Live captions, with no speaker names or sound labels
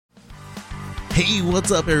Hey,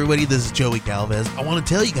 what's up, everybody? This is Joey Galvez. I want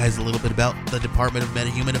to tell you guys a little bit about the Department of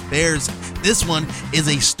Meta-Human Affairs. This one is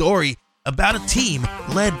a story about a team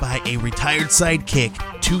led by a retired sidekick,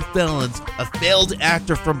 2 felons, a failed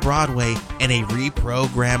actor from Broadway, and a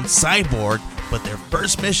reprogrammed cyborg. But their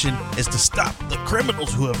first mission is to stop the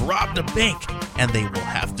criminals who have robbed a bank, and they will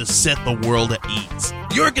have to set the world at ease.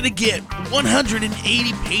 You're going to get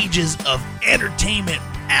 180 pages of entertainment,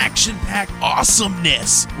 action-packed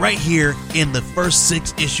awesomeness right here in the first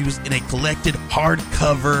 6 issues in a collected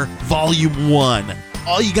hardcover volume 1.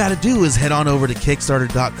 All you got to do is head on over to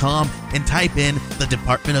Kickstarter.com and type in the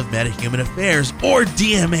Department of Meta-Human Affairs or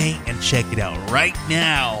DMA and check it out right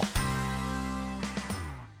now.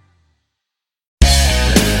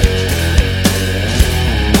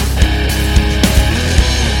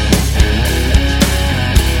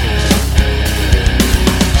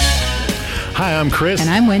 Hi, I'm Chris. And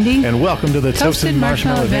I'm Wendy. And welcome to the Toasted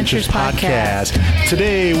Marshmallow Adventures podcast.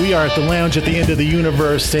 Today, we are at the lounge at the end of the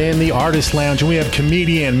universe in the Artist Lounge, and we have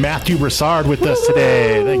comedian Matthew Broussard with us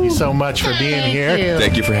today. Thank you so much for being here.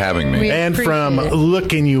 Thank you for having me. And from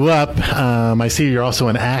looking you up, I see you're also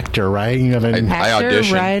an actor, right? You have an I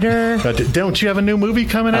auditioned. Writer. But don't you have a new movie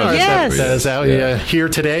coming out? Yes. That is out here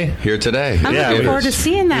today? Here today. I'm looking forward to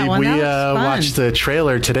seeing that one. We That was fun. watched the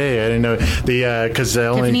trailer today. I didn't know because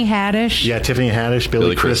Tiffany Haddish. Yeah, Tiffany Haddish,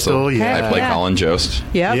 Billy Crystal. Yeah, I play Colin Jost.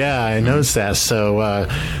 Yep. Yeah, I noticed that. So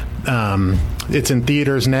it's in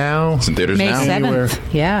theaters now. It's in theaters May now.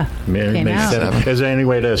 7th. Yeah. May out. 7th. Is there any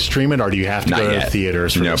way to stream it, or do you have to Not go yet. to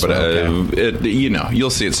theaters? For No, this but one? Okay. you'll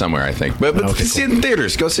see it somewhere, I think. But Okay, see it in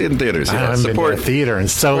theaters. Go see it in theaters. I Yeah, haven't been to a theater in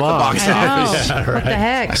so long. box I know. office. Yeah, What the right.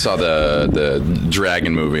 heck? I saw the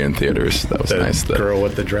Dragon movie in theaters. That was The nice. girl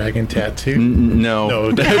with the dragon tattoo. No.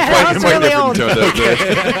 No, That was really old.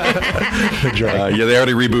 the dragon. Yeah, they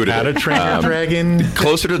already rebooted How to it. Train Your Dragon.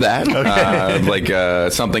 Closer to that, like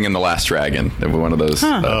something in The Last Dragon. One of those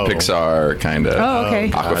Pixar kind of. Oh, okay.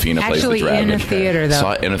 Aquafina plays the Actually, dragon. in a theater, though.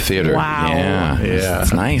 Saw it in a theater. Wow. Yeah.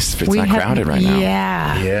 It's nice. It's not crowded right now.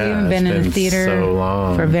 Yeah. We haven't been in a theater so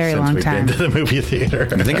long for a very since long we've time. Been to the movie theater.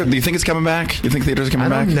 Do you think it's coming back? You think theaters are coming I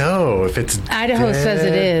back? don't know if it's Idaho dead. says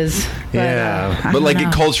it is. But, Yeah. I But don't like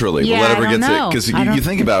know. culturally, Yeah, whatever I don't gets it, know. because I don't- you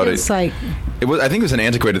think about it's it. like I think it was an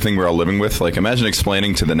antiquated thing we're all living with. Like, imagine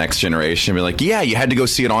explaining to the next generation, be like, yeah, you had to go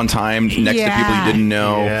see it on time next to people you didn't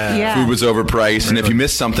know. Yeah. Food was overpriced, and if you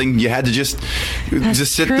missed something, you had to just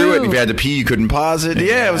sit through it. And if you had to pee, you couldn't pause it.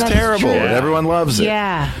 Yeah, it was That's terrible. true. And everyone loves it.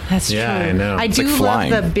 Yeah, that's true. Yeah, I know. I It's do like love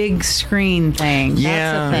flying. the big screen thing. Yeah.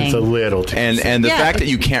 That's the thing. It's a little too And the Yeah, fact but- that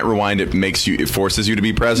you can't rewind it forces you to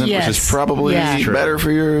be present, which Yes. is probably Yeah. True. better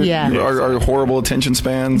for our horrible attention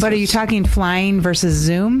spans. But are you talking flying versus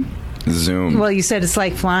Zoom? Zoom? Well, you said it's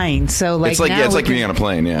like flying, so like it's like now it's we like being on a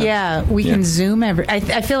plane. Yeah. Yeah, we can Zoom I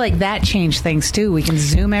feel like that changed things too. We can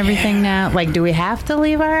Zoom everything now. Like, do we have to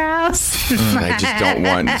leave our house? I just don't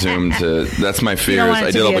want Zoom to. That's my fears. want it I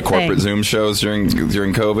to did all be the a corporate thing. Zoom shows during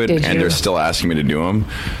COVID, Did and you? they're still asking me to do them.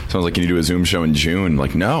 So I was like, "Can you do a Zoom show in June?"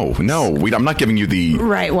 Like, no, I'm not giving you the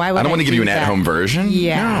Right, why would I don't want to give you an do that? at-home version.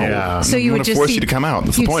 Yeah. No. Yeah. So you I would wanna just force see, you to come out.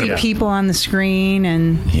 That's the you'd point see of it. people on the screen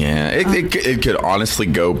and Yeah, it could honestly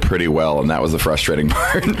go pretty well, and that was the frustrating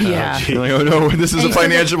part. Yeah. You're like, oh no, this is a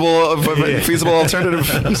feasible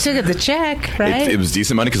alternative. you still get the check, right? It was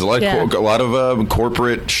decent money because a lot of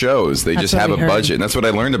corporate shows, they just what have we a heard. budget, and that's what I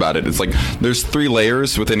learned about it. It's like there's 3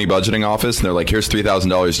 layers with any budgeting office, and they're like, here's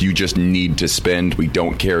 $3,000 you just need to spend. We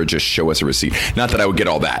don't care, just show us a receipt. Not that I would get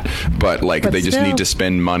all that, but like But they just still. need to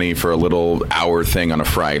spend money for a little hour thing on a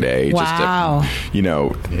Friday. Wow.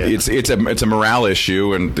 Just to, it's a morale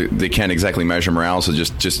issue, and they can't exactly measure morale. So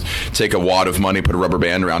just take a wad of money, put a rubber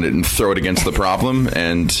band around it, and throw it against the problem,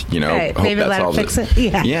 and Right, hope maybe that let it solves fix it.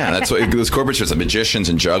 Yeah. That's what those corporate shows. The magicians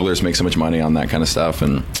and jugglers make so much money on that kind of stuff,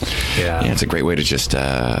 and it's a great way to just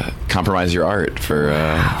compromise your art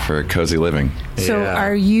for cozy living. So Yeah.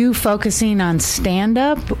 are you focusing on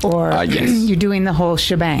stand-up, or Yes. you're doing the whole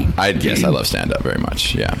shebang? I love stand up very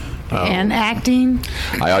much. Yeah. And acting?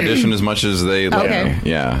 I audition as much as they let Okay. me.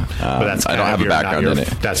 Yeah. But that's I don't have a background in it.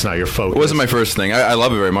 That's not your focus. It wasn't my first thing. I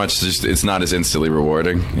love it very much. It's not as instantly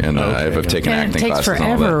rewarding, and I've taken And it acting takes classes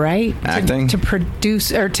and all forever, that. right? Acting To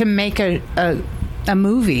produce or to make a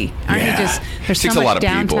movie. Aren't you just there's it takes so a lot much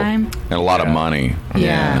of people downtime? and a lot of money.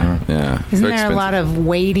 Yeah. Yeah. Isn't Very there a lot of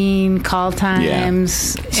waiting, call times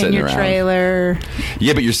in Sitting your around. trailer?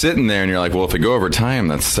 Yeah, but you're sitting there and you're like, well, if we go over time,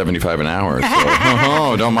 that's $75 an hour.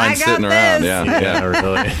 So don't mind I got sitting around. this. Yeah.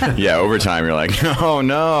 really. Yeah, overtime, you're like, oh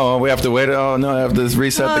no, we have to wait. Oh no, I have to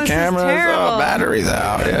reset Oh, the this is cameras. terrible. Oh, battery's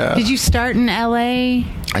out. Yeah. Did you start in LA?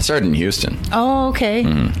 I started in Houston. Oh, okay.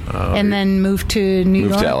 And then moved to New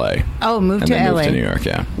York? Moved to LA. Oh, moved And to then LA. moved to New York,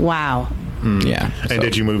 yeah. Wow. Yeah. And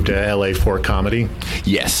did you move to LA for comedy?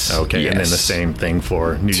 Yes. Okay, and then the Yes. same thing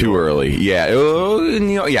for New Too York. early. Yeah.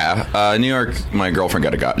 New York, my girlfriend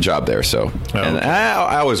got a job there, so. And okay.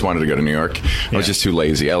 I always wanted to go to New York. I was just too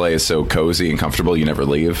lazy. LA is so cozy and comfortable, you never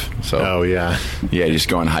leave. So. Oh, yeah. Yeah, you just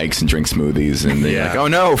go on hikes and drink smoothies, and then you're Yeah. like, oh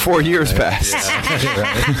no, 4 years passed.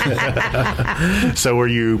 So were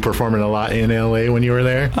you performing a lot in LA when you were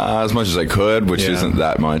there? As much as I could, which Yeah. isn't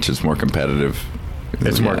that much. It's more competitive.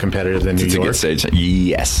 It's more competitive than New It's a York? good stage.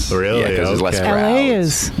 Yes. Really? Yeah, because there's less Okay. crowds. LA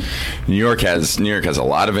is. New York has a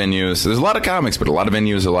lot of venues. There's a lot of comics, but a lot of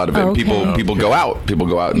venues, a lot of Okay. people go out. People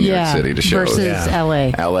go out in New York City to shows. Versus Yeah.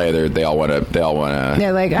 LA. LA, they all want to.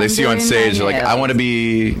 They're like, they I'm see you on doing stage. They're like, my I want to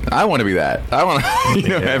be that. I want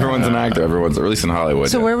to. Everyone's an actor. Everyone's, or at least in Hollywood.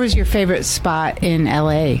 So where was your favorite spot in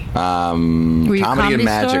LA? Were you Comedy and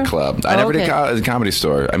Magic store? Club. I Oh, never did okay. a comedy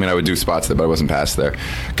store. I mean, I would do spots there, but I wasn't past there.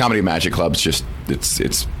 Comedy and Magic Club's just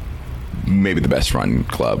it's maybe the best run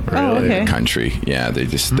club Oh, in okay. the country. Yeah, they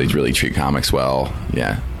really treat comics well.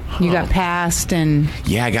 Yeah. You got passed and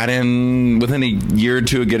Yeah, I got in within a year or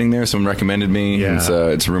two of getting there. Someone recommended me. Yeah.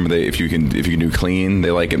 It's a rumor that if you can do clean,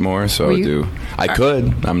 they like it more. So I Were would you- do. I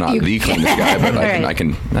could. I'm not You- the cleanest guy, but Right. I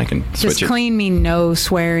can switch just it. clean mean no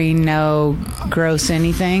swearing, no gross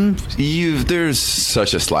anything. There's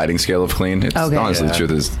such a sliding scale of clean. It's Okay. honestly the Yeah.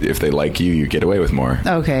 truth is if they like you get away with more.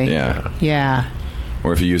 Okay. Yeah. Yeah.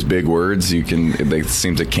 Or if you use big words, they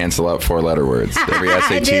seem to cancel out 4-letter words. Every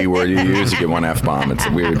SAT word you use, you get one F-bomb. It's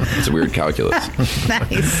a weird calculus.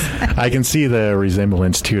 Nice. I can see the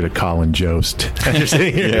resemblance, too, to Colin Jost.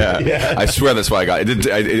 Yeah. I swear that's why I got it.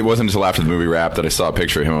 It wasn't until after the movie wrapped that I saw a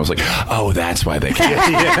picture of him. I was like, oh, that's why they came.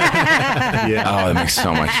 Yeah. Oh, that makes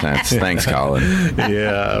so much sense. Thanks, Colin.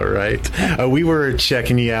 Yeah, right. We were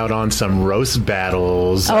checking you out on some roast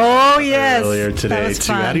battles Oh, yes. earlier That today, was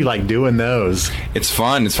too. How fun. do you like doing those? It's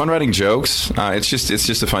fun. It's fun writing jokes. It's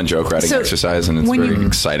just a fun joke writing So, exercise, and it's when very you-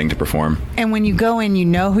 exciting to perform. And when you go in, you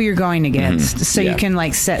know who you're going against, so Yeah. you can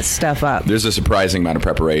like set stuff up. There's a surprising amount of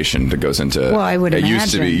preparation that goes into. Well, I would It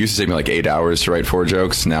used to imagine. take me like 8 hours to write 4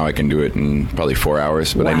 jokes. Now I can do it in probably 4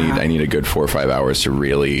 hours. But Wow. I need a good 4 or 5 hours to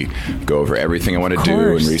really go over everything I want to do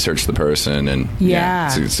course. and research the person and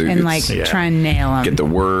Yeah, and like try and nail them. get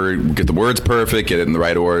the words perfect, get it in the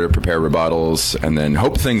right order, prepare rebuttals, and then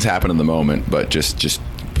hope things happen in the moment. But just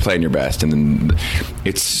playing your best, and then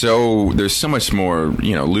there's so much more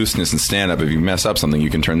looseness and stand up. If you mess up something, you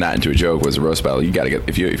can turn that into a joke. Was a roast battle, you got to get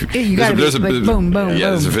if you gotta be like, boom, boom,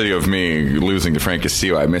 there's a boom. video of me losing to Frank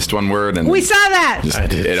Castillo. I missed one word, and We saw that. I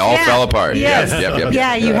did. it all Yeah. fell apart. Yes. Yep.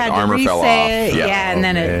 Yeah, you had to armor re-say fell off. it. Yep. Yeah, and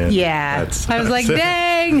then man. I was like,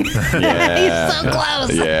 dang. Yeah. He's so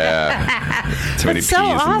close. Yeah. Too many That's so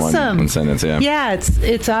P's in awesome. one sentence. Yeah. Yeah,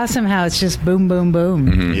 it's awesome how it's just boom, boom,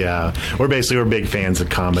 boom. Yeah, we're big fans of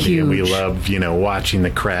comedy, and we Huge. love watching the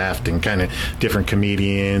craft and kind of different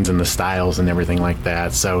comedians and the styles and everything like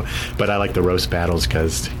that. So, but I like the roast battles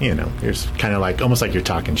because there's kind of like almost like you're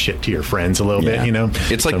talking shit to your friends a little bit.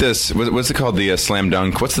 It's like So- this. What's it called? The slam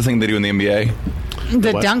dunk. What's the thing they do in the NBA?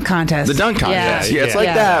 The what? dunk contest. The dunk contest. Yeah, it's like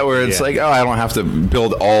Yeah. that, where it's Yeah. like, oh, I don't have to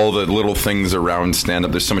build all the little things around stand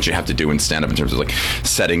up. There's so much you have to do in stand up in terms of like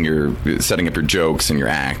setting up your jokes and your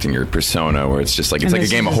act and your persona, where it's just like it's And like a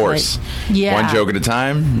this game is of horse. like- yeah. One joke at a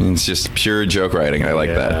time. And it's just pure joke writing. I like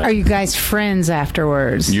Yeah. that. Are you guys friends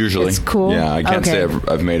afterwards? Usually, It's cool. Yeah, I can't Okay. say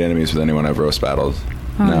I've made enemies with anyone I've roast battled.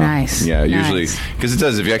 Oh, nice. Yeah, usually Nice. because it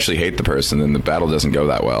does. If you actually hate the person, then the battle doesn't go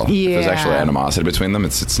that well. If there's Yeah. actually animosity between them,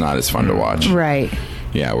 it's not as fun to watch. Right.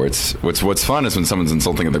 Yeah, where what's fun is when someone's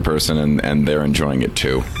insulting the person and they're enjoying it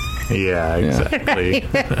too. Yeah, exactly.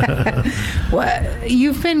 What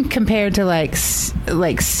you've been compared to like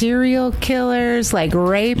serial killers, like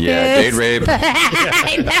rapists. Yeah, date rape,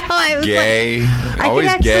 I know. I was gay, could always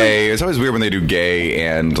actually- gay. It's always weird when they do gay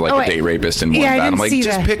and like Oh, a date rapist in one yeah, I battle. I'm didn't like, see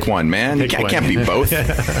just that. pick one, man. Pick I one. can't be both.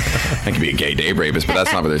 I can be a gay date rapist, but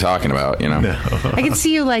that's not what they're talking about. I can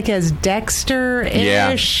see you like as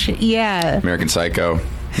Dexter-ish. Yeah. American Psycho.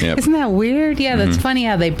 Yep. Isn't that weird? Yeah, that's funny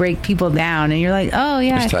how they break people down, and you're like, oh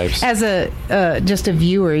yeah. There's types. As a just a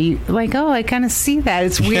viewer, you like, oh, I kind of see that.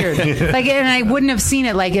 It's weird. Like, and I wouldn't have seen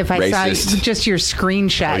it like if I Racist. saw just your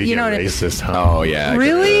screenshot. You know what? racist, huh? Oh yeah.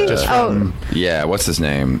 Really? Just Oh. from Yeah, what's his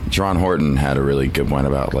name? John Horton had a really good one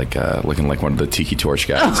about like looking like one of the Tiki Torch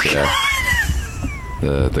guys.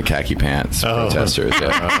 The khaki pants protesters.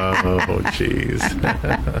 Yeah. oh, jeez.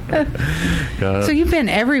 So you've been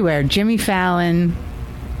everywhere. Jimmy Fallon,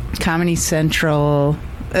 Comedy Central.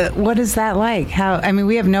 What is that like? How? I mean,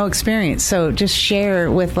 we have no experience, so just share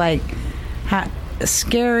with like how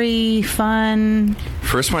scary, fun?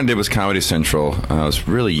 First one I did was Comedy Central. I was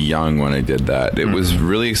really young when I did that. It was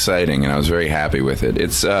really exciting, and I was very happy with it.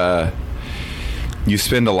 It's you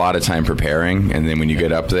spend a lot of time preparing, and then when you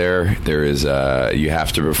get up there, there is you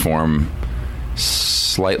have to perform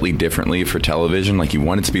slightly differently for television. Like, you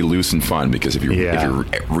want it to be loose and fun, because if you're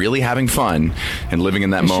really having fun and living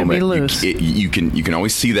in that moment, you can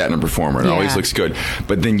always see that in a performer. It always looks good,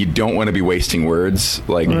 but then you don't want to be wasting words.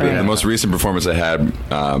 Like the most recent performance I had,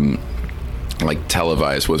 like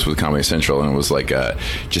televised, was with Comedy Central, and it was like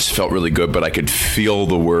just felt really good, but I could feel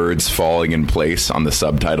the words falling in place on the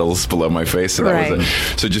subtitles below my face. So that was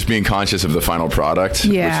so just being conscious of the final product,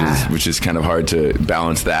 which is kind of hard to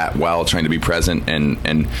balance that while trying to be present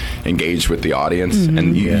and engaged with the audience.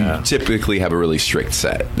 And you typically have a really strict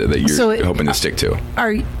set that you're hoping to stick to.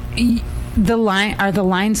 Are the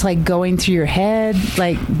lines like going through your head,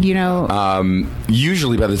 like, you know?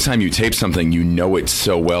 Usually by the time you tape something, you know it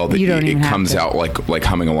so well that it comes out like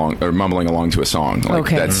humming along or mumbling along to a song. Like,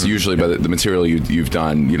 that's usually by the material you've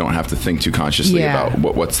done. You don't have to think too consciously about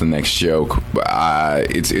what's the next joke.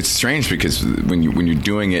 It's strange, because when you're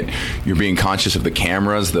doing it, you're being conscious of the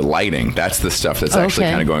cameras, the lighting. That's the stuff that's actually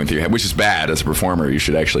kind of going through your head, which is bad as a performer. You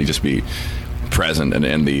should actually just be present and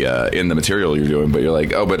in the material you're doing, but you're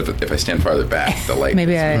like, oh, but if I stand farther back, the light is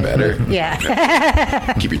better.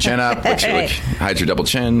 Keep your chin up, hide your double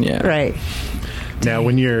chin. Now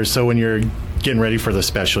when you're getting ready for the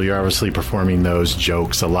special, you're obviously performing those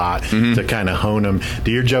jokes a lot to kind of hone them.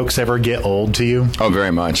 Do your jokes ever get old to you? Oh,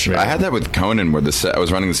 very much. I had that with Conan, where I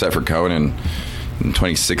was running the set for Conan in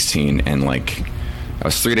 2016, and like, I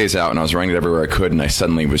was 3 days out, and I was running it everywhere I could, and I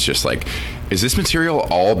suddenly was just like, is this material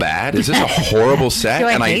all bad? Is this a horrible set? Do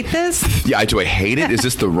I hate this? Yeah, do I hate it? Is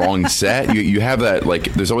this the wrong set? You have that,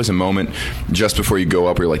 like, there's always a moment just before you go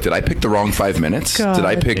up where you're like, did I pick the wrong 5 minutes? God. Did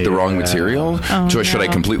I pick the wrong material? Should I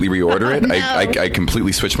completely reorder it? I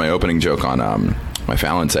completely switched my opening joke on my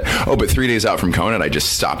Fallon set. Oh, but 3 days out from Conan, I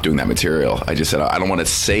just stopped doing that material. I just said, I don't want to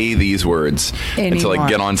say these words until I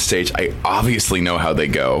get on stage. I obviously know how they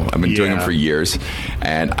go. I've been doing them for years,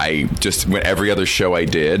 and I just, when every other show I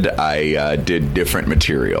did different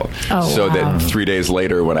material. That 3 days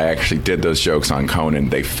later, when I actually did those jokes on Conan,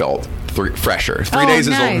 they felt fresher. 3 days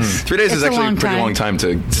is actually a pretty long time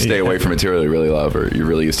to stay away from material you really love or you're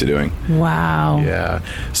really used to doing. Wow. Yeah.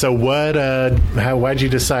 So why'd you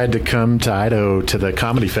decide to come to Idaho to the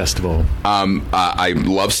comedy festival? I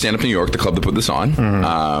love Stand Up New York, the club that put this on.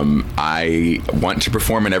 I want to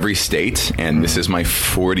perform in every state, and this is my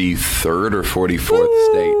 43rd or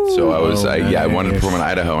 44th state. So I wanted to perform in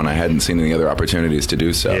Idaho, and I hadn't seen any other opportunities to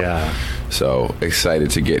do so. Yeah. So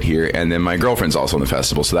excited to get here. And then my girlfriend's also in the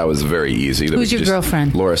festival, so that was very easy. Who's your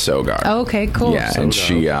girlfriend? Laura Sogar. Oh, okay, cool. Yeah, and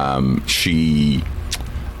she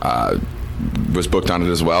was booked on it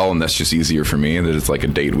as well, and that's just easier for me. That it's like a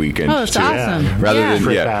date weekend. Oh, that's awesome. Rather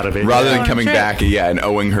than coming back, and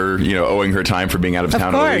owing her time for being out of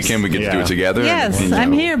town on the weekend, we get to do it together. Yes, and,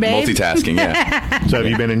 I'm here, babe. Multitasking. Yeah. So have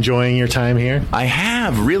you been enjoying your time here? I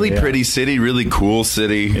have. Really pretty city, really cool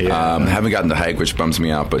city. Haven't gotten to hike, which bums me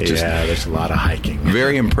out, but just there's a lot of hiking.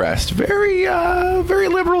 Very impressed. Very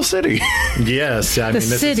liberal city. Yes, I mean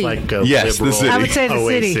this is like a liberal the city. I would say the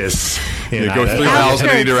oasis. city. Go 3 miles in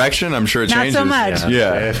any direction. I'm sure it changes. Not so much.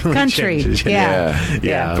 Yeah. Country.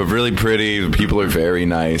 Yeah. But really pretty. The people are very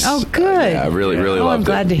nice. Oh, good. Really loved it. I'm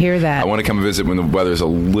glad to hear that. I want to come and visit when the weather's a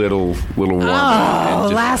little warmer.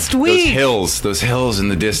 Last week. Those hills in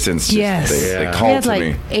the distance. They call to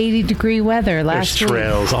me. 80-degree weather last week. There's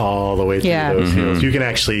trails all the way through those hills. You can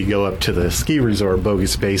actually go up to the ski resort,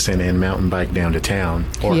 Bogus Basin, and mountain bike down to town.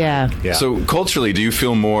 So culturally, do you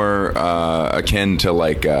feel more akin to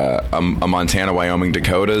like a Montana, Wyoming,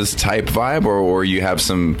 Dakotas type vibe, or you have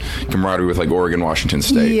some camaraderie with like Oregon, Washington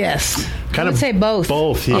State? Yes. I would say both.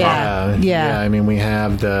 Both, yeah. I mean, we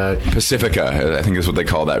have the Pacifica, I think is what they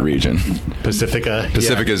call that region. Pacifica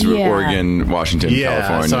is Oregon, Washington,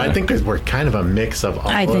 California. So I think we're kind of a mix of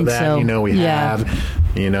all of that. So. You know, we have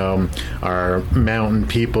our mountain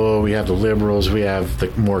people, we have the liberals, we have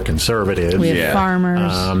the more conservative. We have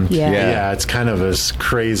farmers. It's kind of this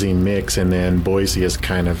crazy mix, and then Boise is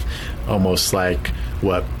kind of almost like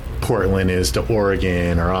what Portland is to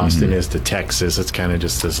Oregon, or Austin is to Texas. It's kind of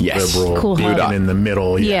just this liberal cool in the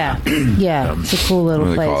middle. It's a cool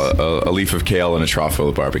little place. Call it a leaf of kale and a trough full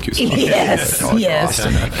of barbecue sauce.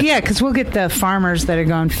 Yes. Yeah, because we'll get the farmers that are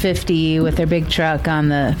going 50 with their big truck on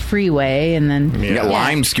the freeway, and then you got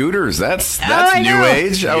Lime scooters. That's new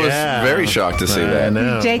age. I was very shocked to see that.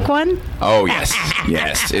 Did you take one? Oh yes.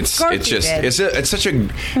 It's so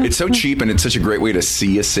cheap, and it's such a great way to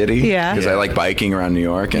see a city. Yeah, because I like biking around New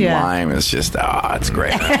York, and lime is just, it's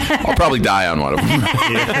great. I'll probably die on one of them.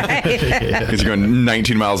 Because you're going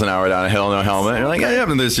 19 miles an hour down a hill, no helmet. You're like,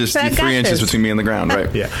 and there's just 3 inches between me and the ground,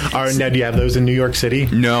 right? Yeah. Now, do you have those in New York City?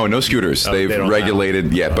 No scooters. They've they don't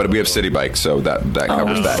regulated, but we have City Bike, so that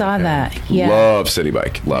covers I that. saw that. Yeah. Love City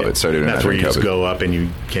Bike. Love it. So that's where you just go up and you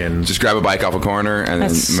can just grab a bike off a corner and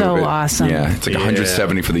That's then move so it. awesome. Yeah, it's like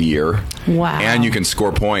 170 for the year. Wow. And you can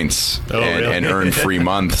score points and earn free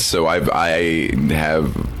months. So I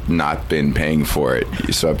have not been paying for it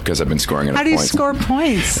because I've been scoring enough How do you points. score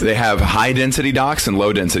points? They have high density docks and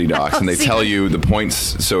low density docks, and they tell you the points.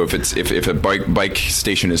 So if a bike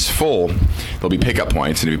station is full, there'll be pickup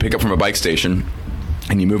points, and if you pick up from a bike station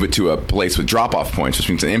and you move it to a place with drop-off points, which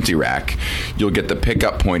means an empty rack, you'll get the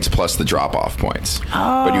pickup points plus the drop-off points.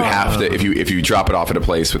 Oh. But you have to, if you drop it off at a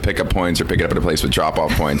place with pickup points or pick it up at a place with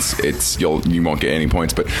drop-off points, you won't get any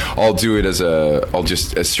points. But I'll do it I'll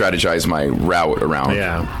just strategize my route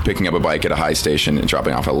around picking up a bike at a high station and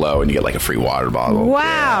dropping off at low, and you get like a free water bottle.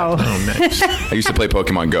 Wow. Yeah. Oh, nice. I used to play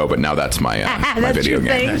Pokemon Go, but now that's my my video your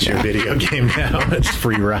game. thing? That's your video game now. It's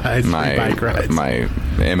free rides, free bike rides. My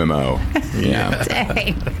MMO. Yeah. Dang.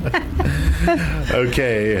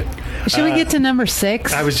 Okay. Should we get to number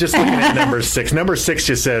 6? I was just looking at number 6. Number 6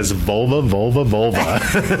 just says vulva, vulva, vulva. I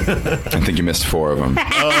think you missed 4 of them.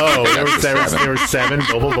 There were 7.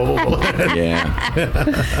 Vulva, vulva, vulva.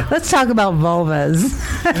 Yeah. Let's talk about vulvas.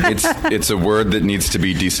 It's a word that needs to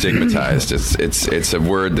be destigmatized. It's a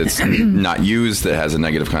word that's not used, that has a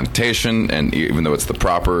negative connotation, and even though it's the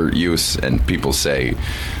proper use, and people say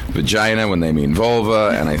vagina when they mean vulva,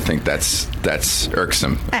 and I think that's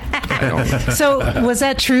irksome. So was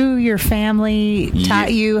that true? Your family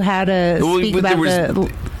taught you how to speak about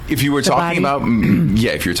if you were talking body?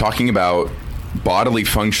 if you're talking about bodily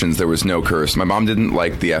functions, there was no curse. My mom didn't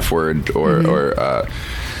like the F word or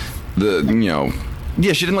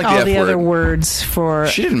she didn't like all the F the word. other words for.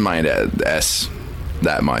 She didn't mind S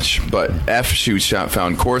that much, but F she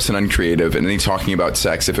found coarse and uncreative, and any talking about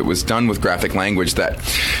sex, if it was done with graphic language, that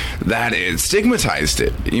it stigmatized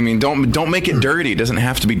it. I mean, don't make it dirty. It doesn't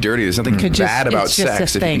have to be dirty. There's nothing bad about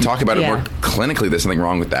sex. If you can talk about it more clinically, there's nothing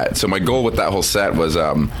wrong with that. So my goal with that whole set was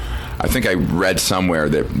I think I read somewhere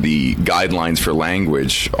that the guidelines for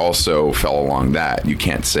language also fell along that. You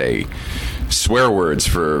can't say swear words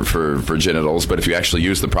for genitals, but if you actually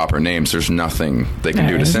use the proper names, there's nothing they can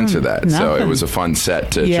do to censor that. Nothing. So it was a fun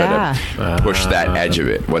set to try to push that edge of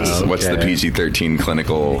it. What's the PG-13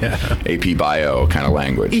 clinical AP bio kind of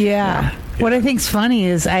language? Yeah. What I think's funny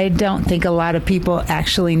is I don't think a lot of people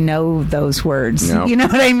actually know those words. No. You know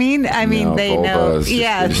what I mean? I mean, they know.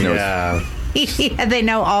 They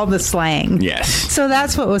know all the slang. Yes. So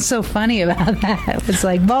that's what was so funny about that. It's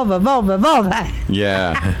like vulva, vulva, vulva.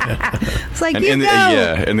 Yeah. It's like, in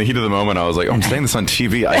the heat of the moment, I was like, I'm saying this on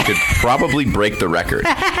TV. I could probably break the record.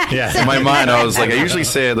 Yeah. In my mind, I was like, I usually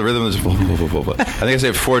say the rhythm is vulva, vulva, vulva. I think I say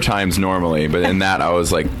it 4 times normally, but in that, I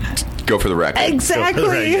was like, go for the record.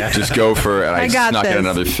 Exactly. Just go for it. And I snuck in this.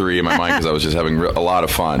 another 3 in my mind because I was just having a lot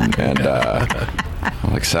of fun. And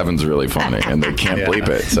I'm like, 7's really funny, and they can't bleep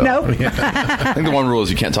it. So. Nope. I think the one rule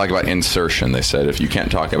is you can't talk about insertion. They said if you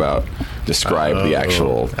can't talk about describe the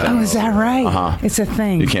actual. Oh, is that right? Uh-huh. It's a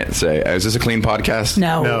thing. You can't say, is this a clean podcast?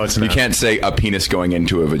 No, it's not. You can't say a penis going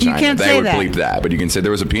into a vagina. can't they say would that. bleep that, but you can say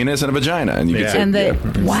there was a penis and a vagina, and you can say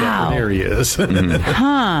wow. There he is.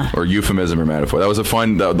 or euphemism or metaphor. That was a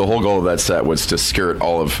fun. The whole goal of that set was to skirt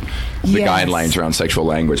all of the guidelines around sexual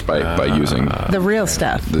language by using the real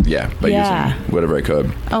stuff. Using whatever I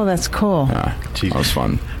could. Oh, that's cool. That was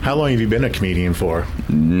fun. How long have you been a comedian for?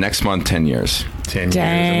 Next month, 10 years. 10 years.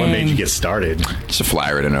 Dang. And what made you get started? Just a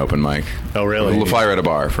flyer at an open mic. Oh, really? A flyer at a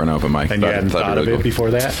bar for an open mic. And you hadn't thought of it before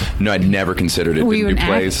that? No, I'd never considered it. Were Didn't you do an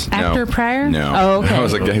plays. actor prior? No. Oh,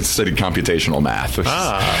 okay. I studied computational math. Which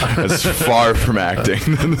is far from acting.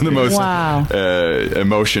 The most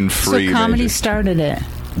emotion-free. So comedy major. started it.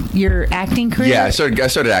 Your acting career? Yeah, I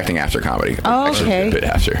started acting after comedy. Oh, Actually, okay. a bit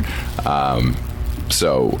after.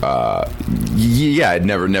 I'd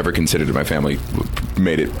never considered it. My family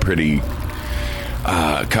made it pretty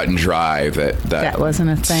cut and dry that wasn't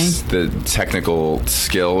a thing. The technical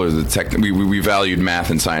skill or we valued math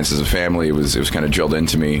and science as a family. It was kind of drilled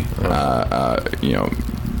into me.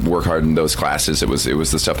 Work hard in those classes. It was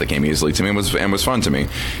the stuff that came easily to me and was fun to me.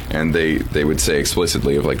 And they would say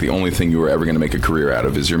explicitly of like the only thing you were ever going to make a career out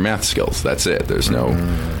of is your math skills. That's it. There's no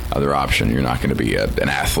other option. You're not going to be an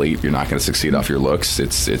athlete. You're not going to succeed off your looks.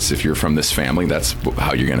 It's if you're from this family, that's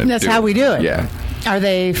how you're going to. That's how we do it. Yeah. Are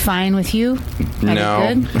they fine with you?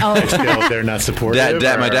 No. Good? Oh. Still, they're not supportive?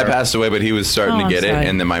 My dad passed away, but he was starting to get it,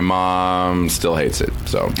 and then my mom still hates it.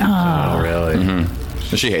 So. Oh, really?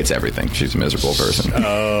 She hates everything. She's a miserable person.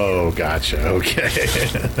 Oh, gotcha. Okay.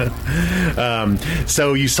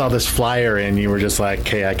 So you saw this flyer and you were just like,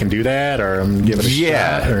 "Okay, I can do that," or "I'm giving it a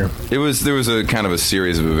shot." Or? There was a kind of a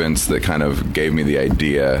series of events that kind of gave me the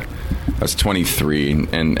idea. I was 23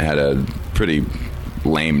 and had a pretty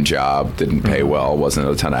lame job. Didn't pay well. Wasn't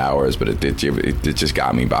a ton of hours, but it just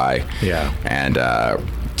got me by. Yeah. And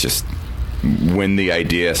just when the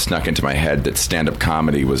idea snuck into my head that stand-up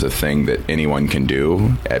comedy was a thing that anyone can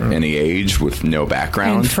do at any age with no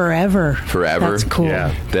background. And forever. That's cool.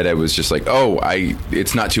 Yeah. That I was just like,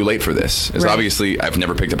 it's not too late for this. It's obviously, I've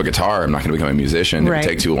never picked up a guitar. I'm not going to become a musician. It would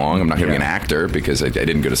take too long. I'm not going to be an actor because I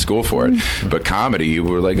didn't go to school for it. But comedy,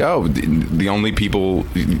 we're like, the only people,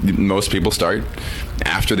 most people start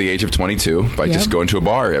after the age of 22 by just going to a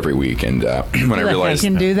bar every week. And when I realized I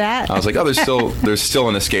can do that, I was like, there's still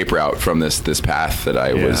an escape route from this path that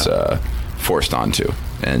I was forced onto.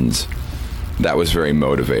 And that was very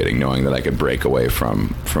motivating, knowing that I could break away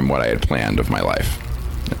from what I had planned of my life.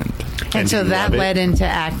 And so that led into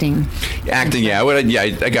acting. Acting, yeah.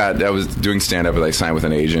 I was doing stand-up, but I signed with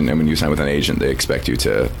an agent, and when you sign with an agent, they expect you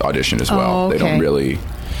to audition as well. Okay. They don't really...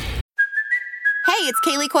 Hey, it's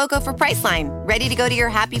Kaylee Cuoco for Priceline. Ready to go to your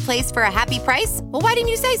happy place for a happy price? Well, why didn't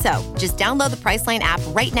you say so? Just download the Priceline app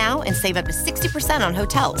right now and save up to 60% on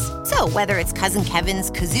hotels. So whether it's Cousin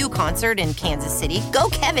Kevin's Kazoo Concert in Kansas City, go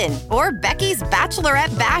Kevin, or Becky's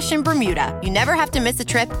Bachelorette Bash in Bermuda, you never have to miss a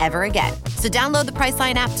trip ever again. So download the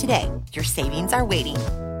Priceline app today. Your savings are waiting.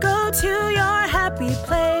 Go to your happy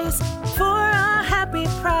place for a happy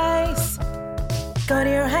price. Go to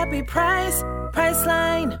your happy price,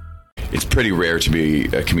 Priceline. It's pretty rare to be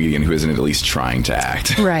a comedian who isn't at least trying to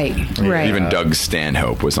act. Right. Even Doug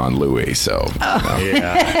Stanhope was on Louis, so...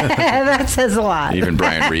 that says a lot. Even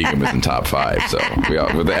Brian Regan was in top 5, so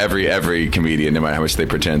with every comedian, no matter how much they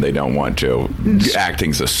pretend they don't want to,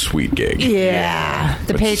 acting's a sweet gig. Yeah.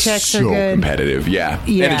 The But paychecks are so good. competitive, yeah.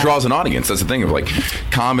 And it draws an audience. That's the thing of like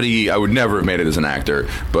comedy. I would never have made it as an actor,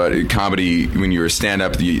 but comedy, when you're a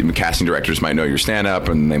stand-up, the casting directors might know you're stand-up,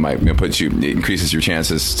 and they might put you. It increases your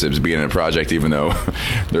chances to be in a project, even though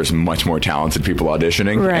there's much more talented people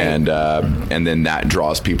auditioning, Right. And then that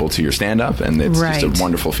draws people to your stand-up, and it's just a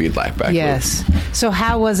wonderful feedback back. Yes. So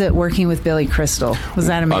how was it working with Billy Crystal? Was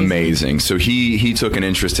that amazing? Amazing. So he took an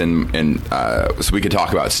interest in so we could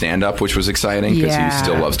talk about stand-up, which was exciting because he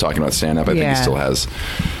still loves talking about stand-up. I think he still has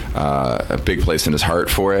a big place in his heart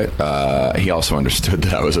for it. He also understood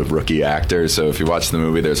that I was a rookie actor. So if you watch the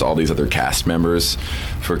movie, there's all these other cast members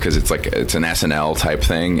because it's an SNL type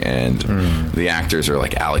thing, and the actors are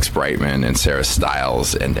like Alex Brightman and Sarah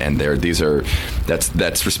Stiles, and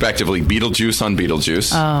that's respectively Beetlejuice on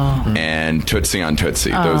Beetlejuice and Tootsie on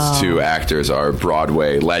Tootsie. Those two actors are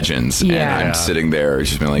Broadway legends, and I'm sitting there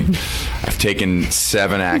just being like, I've taken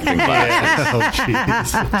 7 acting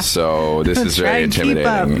classes, so this is very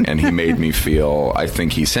intimidating. And he made me feel, I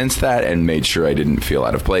think he sensed that and made sure I didn't feel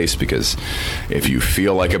out of place, because if you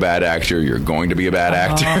feel like a bad actor, you're going to be a bad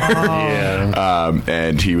actor.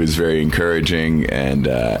 And he was very encouraging and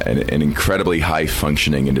an incredibly high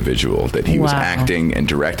functioning individual, that he was acting and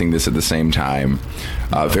directing this at the same time.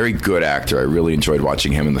 Very good actor. I really enjoyed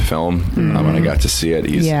watching him in the film when I got to see it.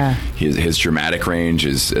 His dramatic range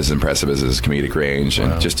is as impressive as his comedic range,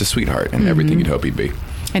 and just a sweetheart and everything you'd hope he'd be.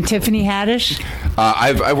 And Tiffany Haddish?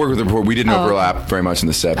 I've worked with her before. We didn't overlap very much in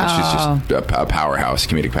the set, but she's just a powerhouse,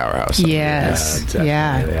 comedic powerhouse. Yes.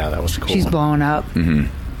 Yeah, that was cool. She's blowing up. Mm-hmm.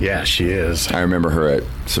 Yeah, she is. I remember her at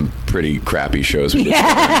some pretty crappy shows we did in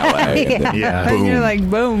LA. And you're like,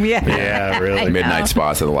 boom, Yeah, really. Midnight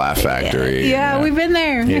spots at the Laugh Factory. Yeah, we've been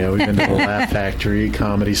there. Yeah, we've been to the Laugh Factory,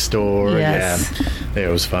 Comedy Store. Yes. Yeah,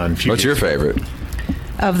 it was fun. What's your favorite?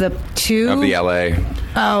 Of the 2? Of the LA.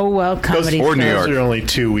 Oh, well, comedy. Or New York. Those are only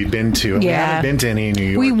 2 we've been to. We haven't been to any in New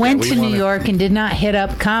York. We went to New York and did not hit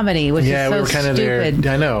up comedy, which is so we were kind of stupid.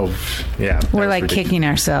 there. I know. Yeah. We're like kicking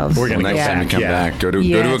ourselves. We're going to Next time you come back, go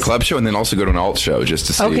to a club show and then also go to an alt show just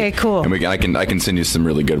to see. Okay, cool. And I can send you some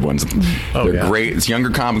really good ones. They're great. It's younger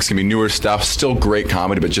comics, can be newer stuff, still great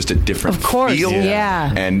comedy, but just a different feel.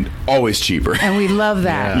 And always cheaper. And we love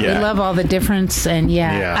that. We love all the difference. And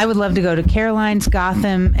I would love to go to Caroline's,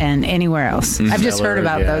 Gotham, and anywhere else. I've just heard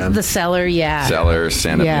about those. The Cellar, Cellar,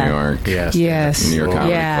 Stand Up New York. Yes. New York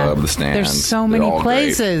Comedy Club, The Stand. There's so many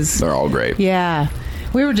places. They're all great. Yeah.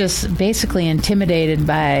 We were just basically intimidated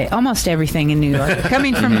by almost everything in New York.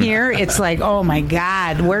 Coming from here, it's like, oh my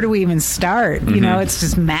God, where do we even start? You know, it's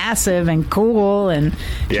just massive and cool and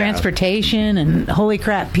transportation and holy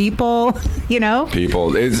crap, people, you know?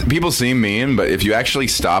 People seem mean, but if you actually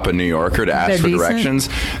stop a New Yorker to ask for directions,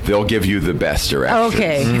 they'll give you the best directions.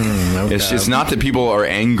 Okay. It's not that people are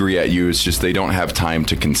angry at you, it's just they don't have time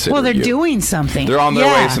to consider. Well, they're doing something. They're on their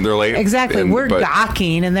way, so they're late. Exactly. We're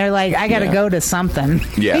gawking, and they're like, I got to go to something.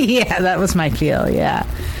 Yeah. Yeah, that was my feel, Yeah,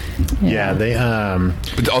 they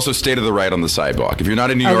But also stay to the right on the sidewalk. If you're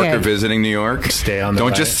not a New Yorker visiting New York, stay on the Don't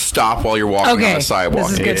right. just stop while you're walking on the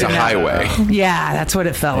sidewalk. It's a highway. Yeah, that's what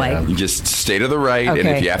it felt like. You just stay to the right, and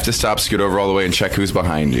if you have to stop, scoot over all the way and check who's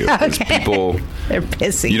behind you. People, they're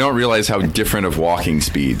pissy. You don't realize how different of walking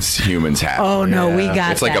speeds humans have. Oh no, we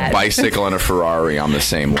got it's like a bicycle and a Ferrari on the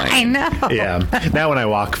same lane. I know. Yeah. Now when I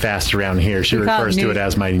walk fast around here, she refers to it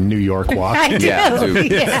as my New York walk. I do.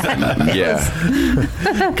 Yeah.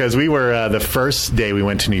 Because we were the first day we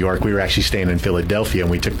went to New York, we were actually staying in Philadelphia,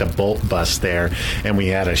 and we took the Bolt bus there, and we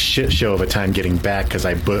had a shit show of a time getting back because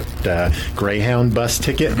I booked a Greyhound bus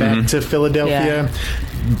ticket back to Philadelphia.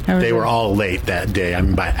 They were all late that day. I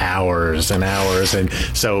mean, by hours and hours, and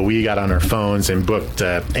so we got on our phones and booked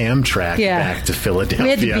Amtrak back to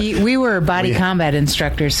Philadelphia. We were body combat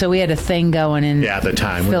instructors, so we had a thing going in. At the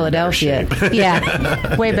time, Philadelphia.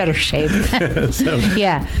 Way better shape.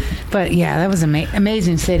 But that was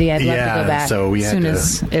amazing city. I'd love to go back as soon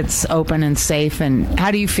as it's open and safe. And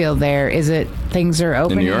how do you feel there? Is it things are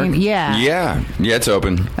opening? In New York? Yeah, it's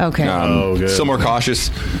open. Okay. Good. Still more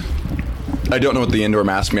cautious. I don't know what the indoor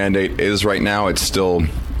mask mandate is right now.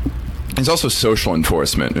 It's also social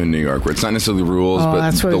enforcement in New York, where it's not necessarily rules, but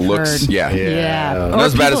that's what the we've looks. heard. Yeah. Not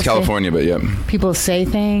as bad as California, but people say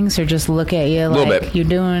things or just look at you a little like bit. You're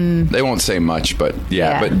doing. They won't say much, but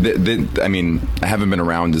I mean, I haven't been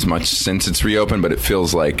around as much since it's reopened, but it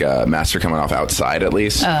feels like masks are coming off outside at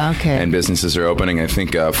least. Oh, okay. And businesses are opening. I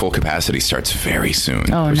think full capacity starts very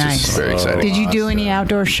soon. Oh, which nice. is very exciting. Did you do any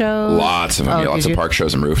outdoor shows? Lots of them. Lots of park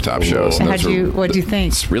shows and rooftop shows. And what do you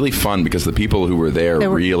think? It's really fun because the people who were there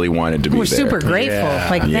really wanted to be there. We're super grateful.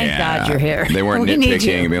 Like, thank God you're here. They weren't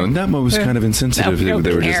nitpicking and being like, that was kind of insensitive. They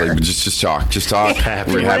were just like, just talk.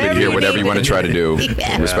 We're happy to hear whatever you want to try to do.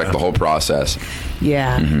 Respect the whole process.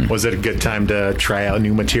 Yeah. Mm-hmm. Was it a good time to try out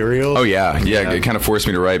new material? Oh, yeah. It kind of forced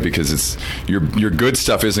me to write because it's your good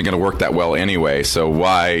stuff isn't going to work that well anyway. So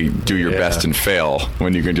why do your best and fail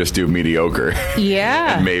when you can just do mediocre?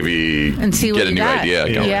 Yeah. And maybe see get a new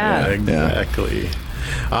idea going. Yeah, exactly.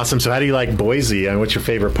 Awesome. So how do you like Boise? And what's your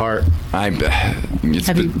favorite part? It's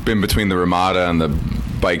been between the Ramada and the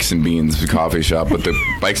Bikes and Beans coffee shop, but the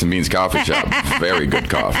Bikes and Beans coffee shop, very good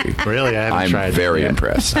coffee. Really? I haven't tried I'm very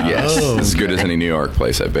impressed. Yes. As good as any New York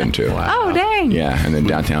place I've been to. Wow. Oh, dang. Yeah, and then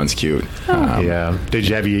downtown's cute. Have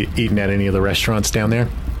you eaten at any of the restaurants down there?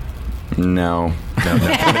 No.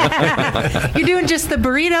 You're doing just the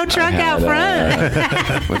burrito truck out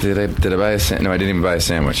front. What did I buy? No, I didn't even buy a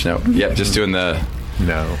sandwich. No. Yep, just doing the...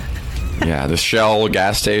 No. Yeah, the Shell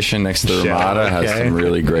gas station next to the Ramada has some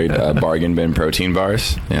really great bargain bin protein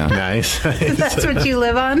bars. Yeah. Nice. That's what you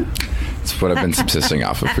live on? It's what I've been subsisting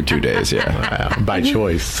off of for 2 days, By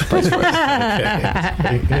choice. By choice.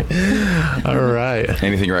 All right.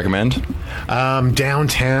 Anything you recommend?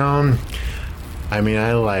 Downtown, I mean,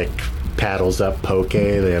 I like Paddles Up Poke.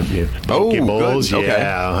 They have poke bowls. Good. Okay.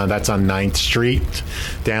 Yeah, that's on 9th Street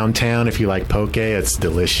downtown. If you like poke, it's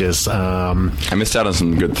delicious. I missed out on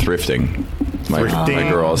some good thrifting. My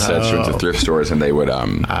girl said she went to thrift stores and they would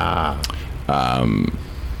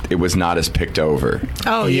it was not as picked over.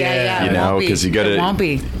 Oh yeah. You know, because you got to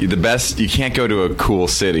the best. You can't go to a cool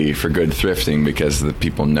city for good thrifting because the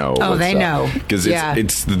people know. Oh, they know. Because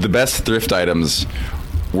it's the best thrift items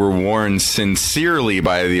were worn sincerely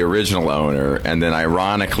by the original owner and then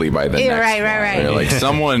ironically by the next one. Right. Like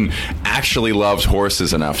someone actually loved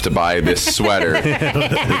horses enough to buy this sweater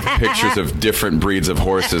with pictures of different breeds of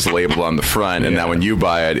horses labeled on the front, and now when you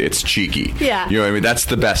buy it, it's cheeky. Yeah. You know what I mean? That's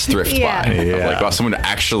the best thrift buy. Yeah. Like, well, someone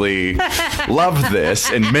actually loved this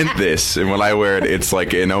and meant this, and when I wear it, it's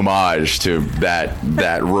like an homage to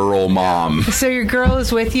that rural mom. So your girl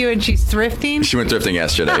is with you and she's thrifting? She went thrifting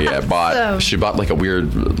yesterday, She bought like a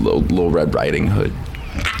weird Little Red Riding Hood.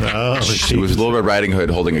 Oh, she was Little Red Riding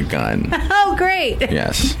Hood holding a gun. Oh, great.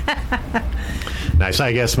 Yes. Nice.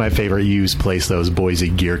 I guess my favorite used place, though, is Boise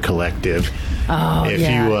Gear Collective. Oh, if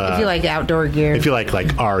you like outdoor gear. If you like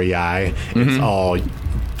REI, it's all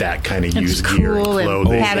that kind of used gear and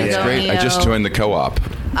clothing. That's great. I just joined the co-op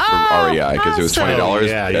for REI because it was $20.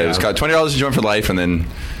 Yeah. It was $20 to join for life, and then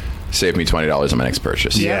save me $20 on my next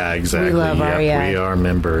purchase. Yeah, exactly. We love Yep, REI. we are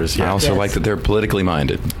members. I Yeah. also like that they're politically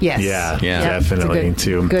minded. Yes. Yeah, Yeah. definitely It's a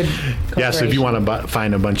too. Good. Yeah, so if you corporation. want to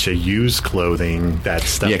find a bunch of used clothing, that's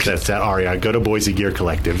stuff Yeah, 'cause- that's at REI. Go to Boise Gear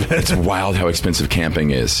Collective. It's wild how expensive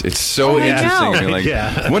camping is. It's so I interesting. know. I mean, like,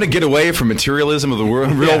 Yeah. want to get away from materialism of the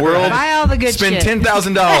real world? Buy all the good Spend shit.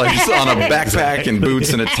 $10,000 on a backpack and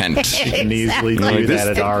boots and a tent. You can easily do Like that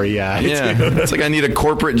this- at REI. Yeah, it's like I need a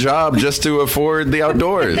corporate job just to afford the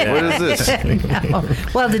outdoors. What is this?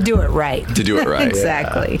 Well, to do it right. To do it right.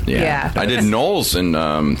 Exactly. Yeah. I did Knowles, and do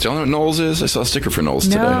you know what Knowles is? I saw a sticker for Knowles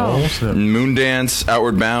No. today. Moondance,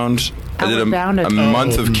 Outward Bound. I did Outward Bound, a okay.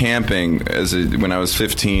 month of camping when I was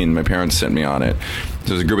 15. My parents sent me on it.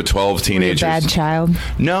 There was a group of 12 Were you a teenagers. bad child?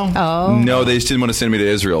 No. Oh. No, they just didn't want to send me to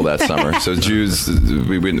Israel that summer. So Jews,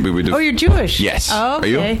 we would do. Oh, you're Jewish. Yes. Oh, Are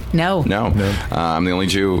you? okay. No. No. I'm the only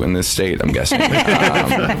Jew in this state, I'm guessing.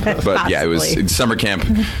 But yeah, it was Possibly. summer camp.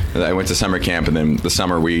 I went to summer camp, and then the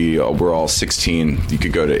summer we were all 16. You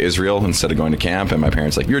could go to Israel instead of going to camp, and my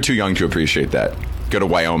parents were like, you're too young to appreciate that. Go to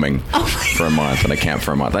Wyoming for a month, and I camped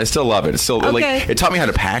for a month. I still love it. It's still Okay. like it taught me how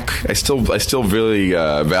to pack. I still really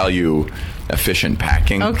value efficient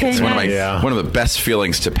packing. Okay, It's one of nice. one of the best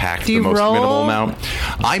feelings to pack Do the you most roll? minimal amount.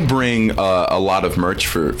 I bring a lot of merch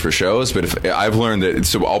for shows, but if I've learned that,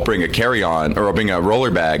 so I'll bring a carry-on or I'll bring a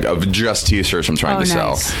roller bag of just t-shirts I'm trying Oh, to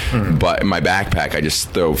nice. sell. But in my backpack, I just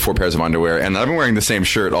throw 4 pairs of underwear, and I've been wearing the same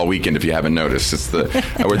shirt all weekend. If you haven't noticed,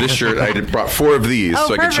 I wear this shirt. I brought 4 of these Oh,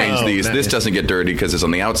 so I can perfect. change Oh, these. nice. This doesn't get dirty because it's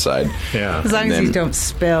on the outside. Yeah. As long as Then- you don't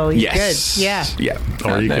spill, you're Yes. good. Yeah. Yeah.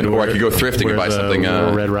 Or you Then- could or I could go thrifting and buy the something.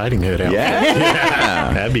 Little Red Riding Hood outfit. Yeah.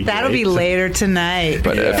 That'd be That'll be great. later tonight.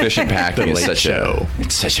 But efficient packing The is late such show.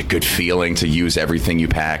 it's such a good feeling to use everything you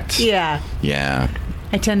packed. Yeah. Yeah.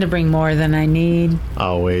 I tend to bring more than I need.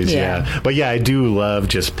 Always, Yeah. yeah. But yeah, I do love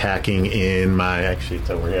just packing in my, actually, it's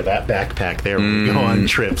over here, that backpack there when we go on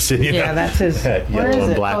trips. You Yeah, know, that's his. that Where yellow is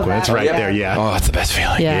and it? black Oh, one. It's that right one. there, yeah. Oh, that's the best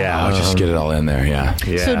feeling. Yeah. Yeah. Oh, just get it all in there. Yeah.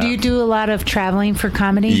 Yeah. So do you do a lot of traveling for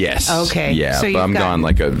comedy? Yes. Okay. Yeah. So but you've I'm got- gone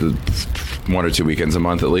like 1 or 2 weekends a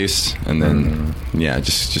month at least, and then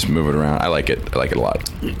just move it around. I like it. I like it a lot.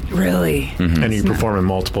 Really? And you performing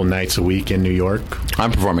multiple nights a week in New York?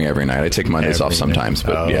 I'm performing every night. I take Mondays Every off sometimes,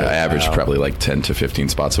 night. but Oh, yeah, I average wow. probably like 10 to 15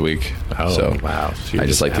 spots a week. Oh, so wow. So you're I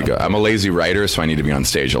just just like to out go. there. I'm a lazy writer, so I need to be on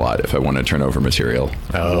stage a lot if I want to turn over material.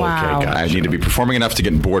 Oh, Wow. okay, gotcha. I need to be performing enough to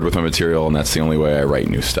get bored with my material, and that's the only way I write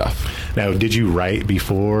new stuff. Now, did you write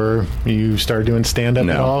before you started doing stand-up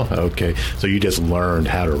No. at all? Okay. So you just learned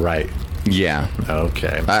how to write. Yeah.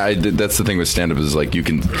 Okay. That's the thing with stand-up is like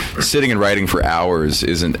sitting and writing for hours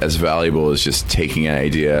isn't as valuable as just taking an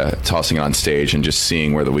idea, tossing it on stage, and just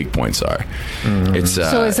seeing where the weak points are. It's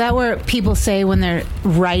So is that where people say when they're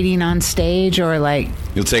writing on stage or like?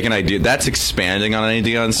 you'll take an idea that's expanding on an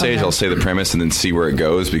idea on stage. Okay. I'll say the premise and then see where it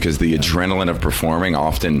goes, because the adrenaline of performing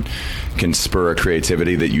often can spur a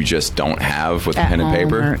creativity that you just don't have with At pen and home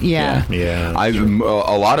paper. or- yeah. Yeah.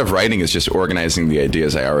 A lot of writing is just organizing the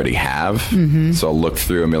ideas I already have. Mm-hmm. So I'll look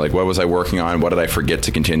through and be like, what was I working on? What did I forget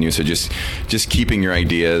to continue? So just keeping your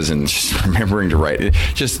ideas and just remembering to write.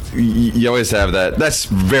 You always have that. That's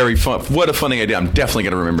very fun. What a funny idea. I'm definitely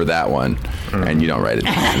going to remember that one. And you don't write it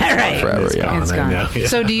Right. forever. It's Yeah. gone. It's I gone. know, yeah.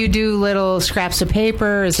 So do you do little scraps of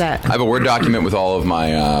paper? Is that? I have a Word document with all of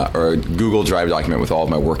my, or a Google Drive document with all of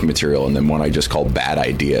my working material, and then one I just call bad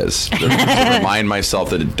ideas to remind myself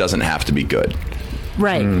that it doesn't have to be good.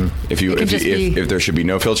 Right. If It could just be- if there should be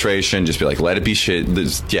no filtration, just be like, let it be shit.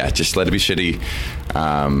 Just let it be shitty.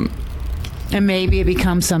 And maybe it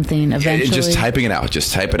becomes something eventually. Just typing it out.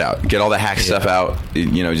 Just type it out. Get all the hack stuff out.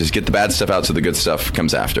 Just get the bad stuff out so the good stuff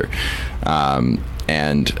comes after.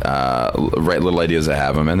 And write little ideas I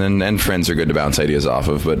have them, and friends are good to bounce ideas off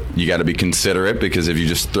of. But you got to be considerate, because if you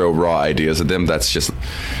just throw raw ideas at them, that's just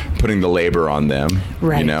putting the labor on them.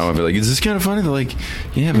 Right. You know, if they're like, "Is this kind of funny?" They're like,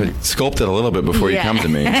 "Yeah, but sculpt it a little bit before you Yeah. come to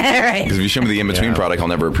me." Right. Because if you show me the in between Yeah. product, I'll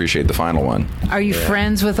never appreciate the final one. Are you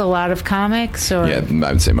friends with a lot of comics? Or? Yeah,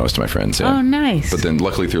 I would say most of my friends. Yeah. Oh, nice. But then,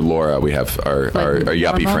 luckily through Laura, we have our yuppie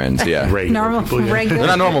normal? friends. Yeah. Regular Normal, people, yeah. regular. They're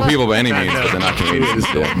not normal people by any means, but they're not comedians.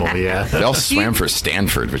 Yeah. Normal, yeah. They all swam for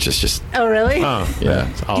Stanford, which is just Oh, really? Oh, Yeah.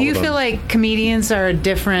 it's all Do you of them. feel like comedians are a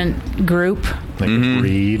different group? like a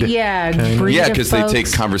breed? Yeah, Kind of. breed yeah, of because they take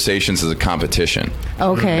folks? conversations as a competition,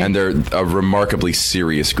 Okay. and they're a remarkably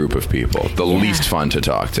serious group of people. The least fun to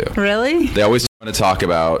talk to. Really? They always want to talk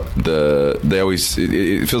about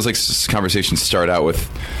it feels like conversations start out with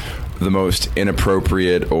the most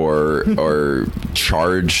inappropriate or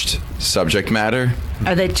charged subject matter.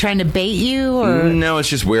 Are they trying to bait you, or No, it's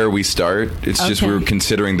just where we start. It's just Okay. we're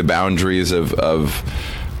considering the boundaries of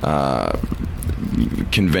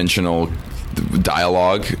conventional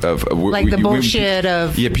dialogue of like the bullshit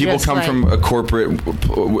of people come like, from a corporate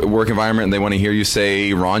work environment and they want to hear you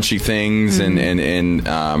say raunchy things and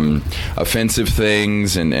offensive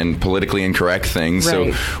things and politically incorrect things.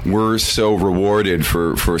 Right. So we're so rewarded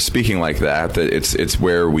for speaking like that it's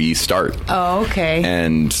where we start. Oh, okay.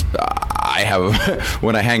 And I have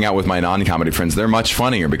when I hang out with my non-comedy friends, they're much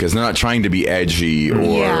funnier because they're not trying to be edgy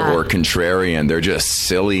or contrarian. They're just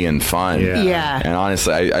silly and fun. Yeah. And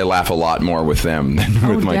honestly, I laugh a lot more with them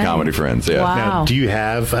than with my comedy friends. Yeah. Wow. Now, do you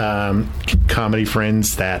have comedy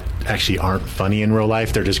friends that actually aren't funny in real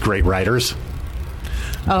life? They're just great writers?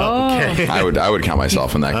 Oh. Okay. I would count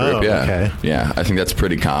myself in that group. Oh, yeah. okay. Yeah. I think that's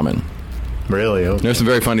pretty common. Really? Okay. There's some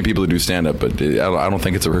very funny people who do stand-up, but I don't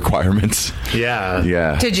think it's a requirement. Yeah.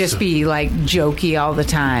 Yeah. To just be like jokey all the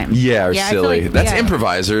time. Yeah, or I feel silly. like- That's yeah.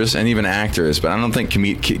 improvisers and even actors, but I don't think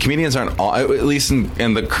comedians aren't all, at least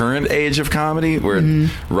in the current age of comedy, where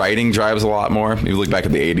writing drives a lot more. You look back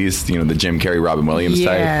at the 80s, the Jim Carrey, Robin Williams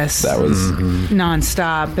Yes. type. That was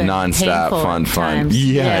Nonstop. And painful fun. at times.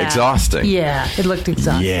 Yeah, exhausting. Yeah, it looked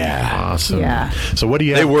exhausting. Yeah. Awesome. Yeah. So what do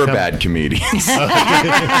you have? They were bad comedians.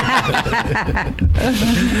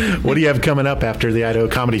 What do you have coming up after the Idaho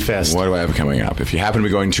Comedy Fest? What do I have coming up? If you happen to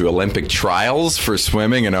be going to Olympic trials for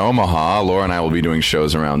swimming in Omaha, Laura and I will be doing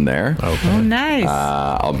shows around there. Okay. Oh, nice.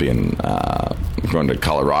 I'll be going to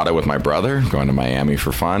Colorado with my brother, going to Miami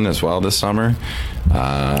for fun as well this summer.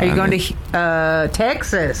 Are you going to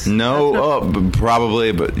Texas? No,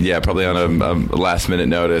 probably, but yeah, probably on a last minute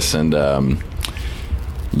notice. And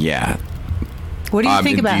yeah. What do you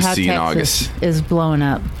think in about how DC in Texas August. is blowing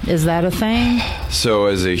up? Is that a thing? So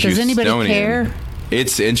as a Does anybody Houstonian, care?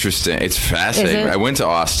 it's interesting. It's fascinating. Is it? I went to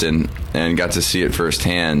Austin and got to see it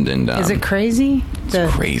firsthand. And Is it crazy?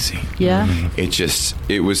 It's crazy. Yeah.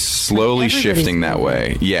 It was slowly Like everybody's shifting that moving.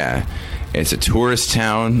 way. Yeah. It's a tourist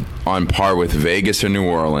town on par with Vegas or New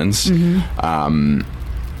Orleans.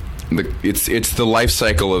 It's the life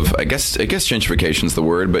cycle of I guess gentrification is the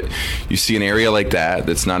word, but you see an area like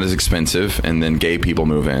that's not as expensive, and then gay people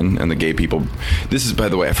move in, and the gay people. This is, by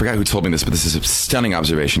the way, I forgot who told me this, but this is a stunning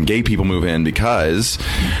observation. Gay people move in because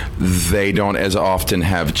they don't as often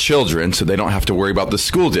have children, so they don't have to worry about the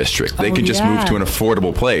school district. They can just move to an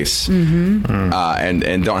affordable place, and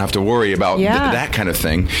don't have to worry about that kind of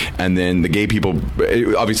thing. And then the gay people,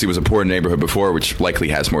 it obviously was a poor neighborhood before, which likely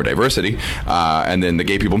has more diversity, and then the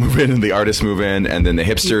gay people move in, and the artists move in, and then the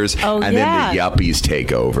hipsters, then the yuppies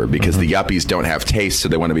take over because the yuppies don't have taste, so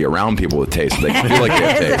they want to be around people with taste, so they can feel like they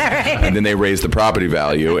have taste. Right? And then they raise the property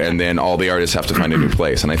value, and then all the artists have to find a new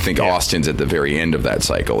place. And I think Austin's at the very end of that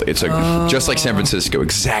cycle. It's just like San Francisco,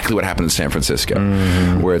 exactly what happened in San Francisco,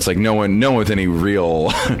 where it's like no one with any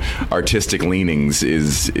real artistic leanings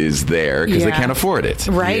is there because they can't afford it.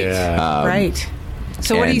 Right. Yeah. Right.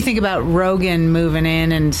 So what do you think about Rogan moving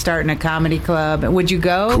in and starting a comedy club? Would you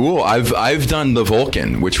go? Cool. I've done the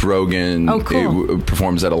Vulcan, which Rogan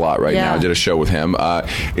performs at a lot right now. I did a show with him.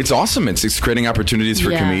 It's awesome. It's creating opportunities for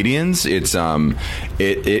comedians. It's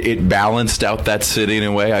it balanced out that city in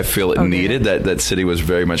a way I feel it needed. That city was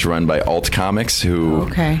very much run by alt comics who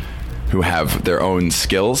have their own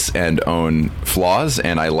skills and own flaws,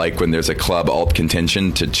 and I like when there's a club alt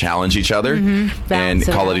contention to challenge each other and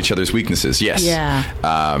call out each other's weaknesses. Yes. Yeah.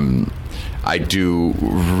 I do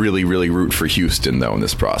really, really root for Houston, though, in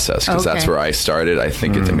this process, because that's where I started. I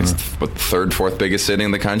think it's the third, fourth biggest city in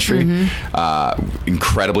the country.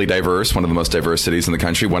 Incredibly diverse, one of the most diverse cities in the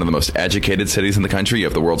country, one of the most educated cities in the country. You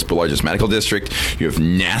have the world's largest medical district. You have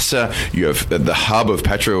NASA. You have the hub of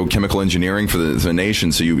petrochemical engineering for the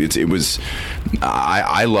nation. So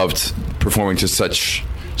I loved performing to such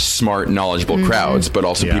smart, knowledgeable crowds, but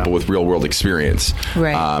also people with real world experience.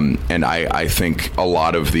 Right. And I think a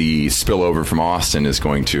lot of the spillover from Austin is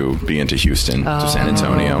going to be into Houston, to San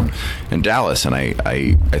Antonio, and Dallas. And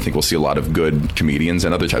I think we'll see a lot of good comedians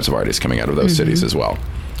and other types of artists coming out of those cities as well.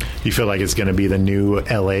 You feel like it's going to be the new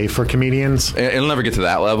LA for comedians? It'll never get to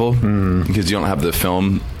that level because you don't have the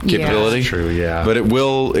film capability. That's true, yeah. But it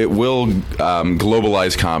will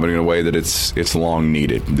globalize comedy in a way that it's long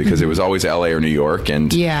needed, because it was always LA or New York,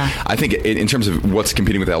 and I think in terms of what's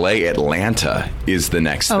competing with LA, Atlanta is the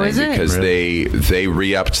next thing, is it? because Really? they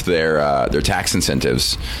re-upped their tax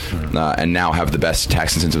incentives and now have the best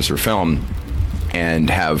tax incentives for film. and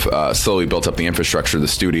have slowly built up the infrastructure, the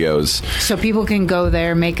studios. So people can go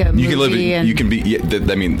there, make a movie. You can live. And You can be.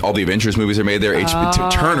 I mean, all the Avengers movies are made there.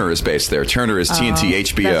 Turner is based there. Turner is TNT,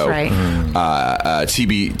 HBO, that's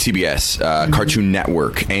right. TBS, Cartoon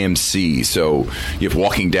Network, AMC. So you have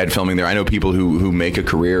Walking Dead filming there. I know people who make a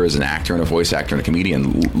career as an actor and a voice actor and a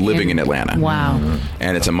comedian living in Atlanta. Wow.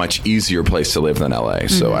 And it's a much easier place to live than LA.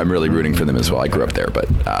 So I'm really rooting for them as well. I grew up there, but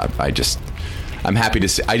I'm happy to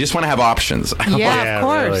see. I just want to have options. Yeah, of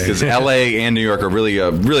course. Because LA and New York are really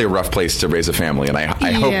a rough place to raise a family, and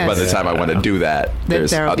I hope by the time I want to do that,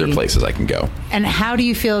 there's other places I can go. And how do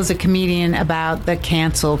you feel as a comedian about the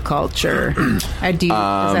cancel culture? Does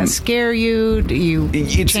that scare you? Do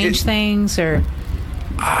you change things or?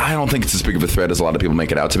 I don't think it's as big of a threat as a lot of people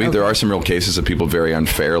make it out to be. Okay. There are some real cases of people very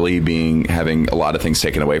unfairly having a lot of things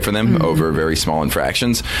taken away from them over very small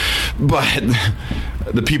infractions. But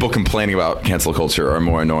the people complaining about cancel culture are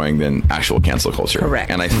more annoying than actual cancel culture.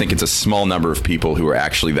 Correct. And I think it's a small number of people who are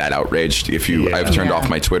actually that outraged. I've turned off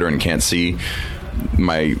my Twitter and can't see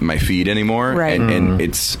my feed anymore, right. and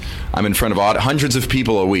I'm in front of hundreds of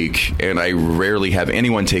people a week, and I rarely have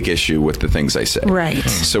anyone take issue with the things I say. Right.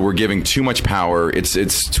 So we're giving too much power.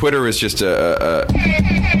 It's Twitter is just you're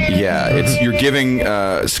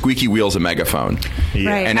giving squeaky wheels a megaphone.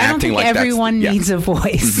 Yeah. Right. And I don't acting think like everyone needs a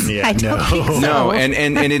voice. Yeah, I don't think so. No, and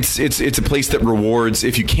it's a place that rewards.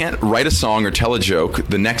 If you can't write a song or tell a joke,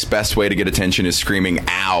 the next best way to get attention is screaming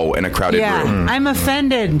 "ow" in a crowded room. I'm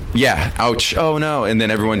offended. Yeah, ouch. Oh no, and then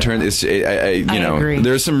everyone turns. I agree.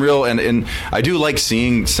 There's some real and I do like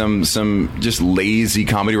seeing some just lazy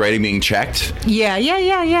comedy writing being checked.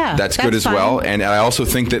 Yeah. That's good as well. And I also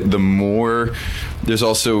think that the more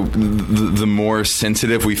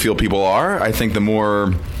sensitive we feel people are, I think the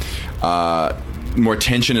more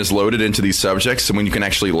tension is loaded into these subjects. So when you can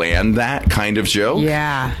actually land that kind of joke,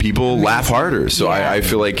 people laugh harder. So I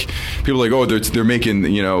feel like people are like, oh, they're making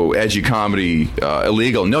edgy comedy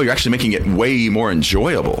illegal. No, you're actually making it way more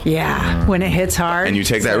enjoyable. Yeah, when it hits hard, and you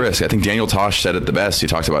take that risk. I think Daniel Tosh said it the best. He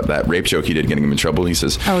talked about that rape joke he did getting him in trouble. He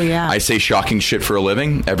says, "Oh yeah, I say shocking shit for a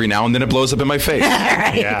living. Every now and then it blows up in my face."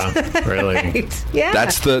 Right. Yeah, really. Right. Yeah,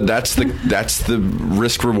 that's the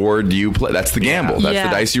risk reward you play. That's the gamble. That's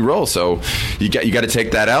the dice you roll. So you got to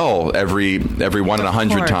take that L every 1 in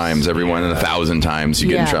 100 times, every 1 in 1,000 times you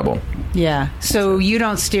get in trouble. Yeah. So you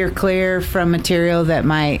don't steer clear from material that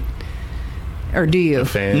might, or do you?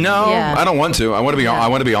 No, I don't want to. I want to be. I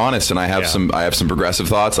want to be honest, and I have some. I have some progressive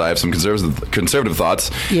thoughts. I have some conservative thoughts.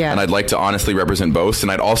 Yeah. And I'd like to honestly represent both, and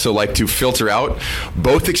I'd also like to filter out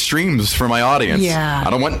both extremes for my audience. Yeah. I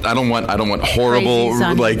don't want horrible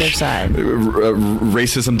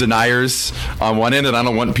racism deniers on one end, and I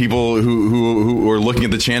don't want people who are looking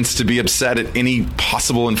at the chance to be upset at any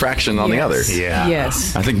possible infraction on the other. Yeah.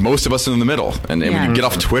 Yes. I think most of us are in the middle, and when you get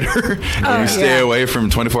off Twitter and when you stay away from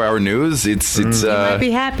 24-hour news, you might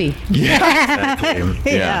be happy. Yeah, exactly.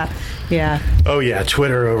 Yeah. Oh yeah,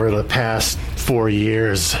 Twitter over the past 4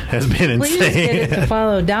 years has been insane. Well, you just did it to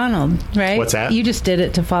follow Donald, right? What's that? You just did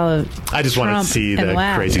it to follow. I just wanted to see the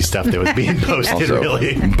crazy stuff that was being posted. Also, really,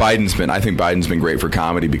 I think Biden's been great for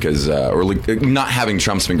comedy because, not having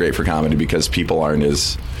Trump's been great for comedy because people aren't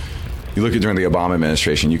as. You look at during the Obama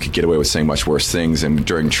administration, you could get away with saying much worse things, and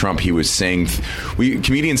during Trump, he was saying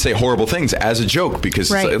comedians say horrible things as a joke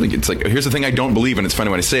because it's like here's the thing I don't believe, and it's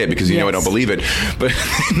funny when I say it because I don't believe it, but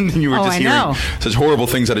you were just hearing such horrible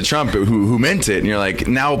things out of Trump who meant it, and you're like,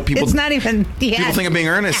 now people it's not even people think I'm being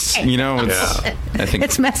earnest, I think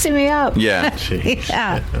it's messing me up. Yeah.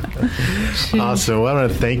 Awesome. Well, I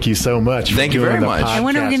want to thank you so much. Thank you very much. And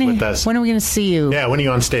when are we going to see you? Yeah, when are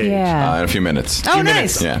you on stage? Yeah. In a few minutes. Oh,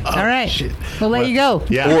 nice. Yeah. All right. We'll let you go.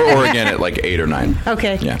 Yeah. Or again at like 8 or 9.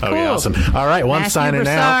 Okay. Yeah. Cool. Okay, awesome. All right, I'm signing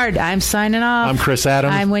Broussard. out. I'm signing off. I'm Chris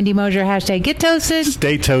Adams. I'm Wendy Mosier. # Get Toasted.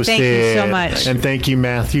 Stay toasted. Thank you so much. And thank you,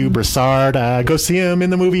 Matthew Broussard. Go see him in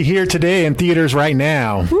the movie here today in theaters right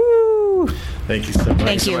now. Woo! Thank you so much.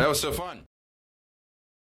 Thank you. That was so fun.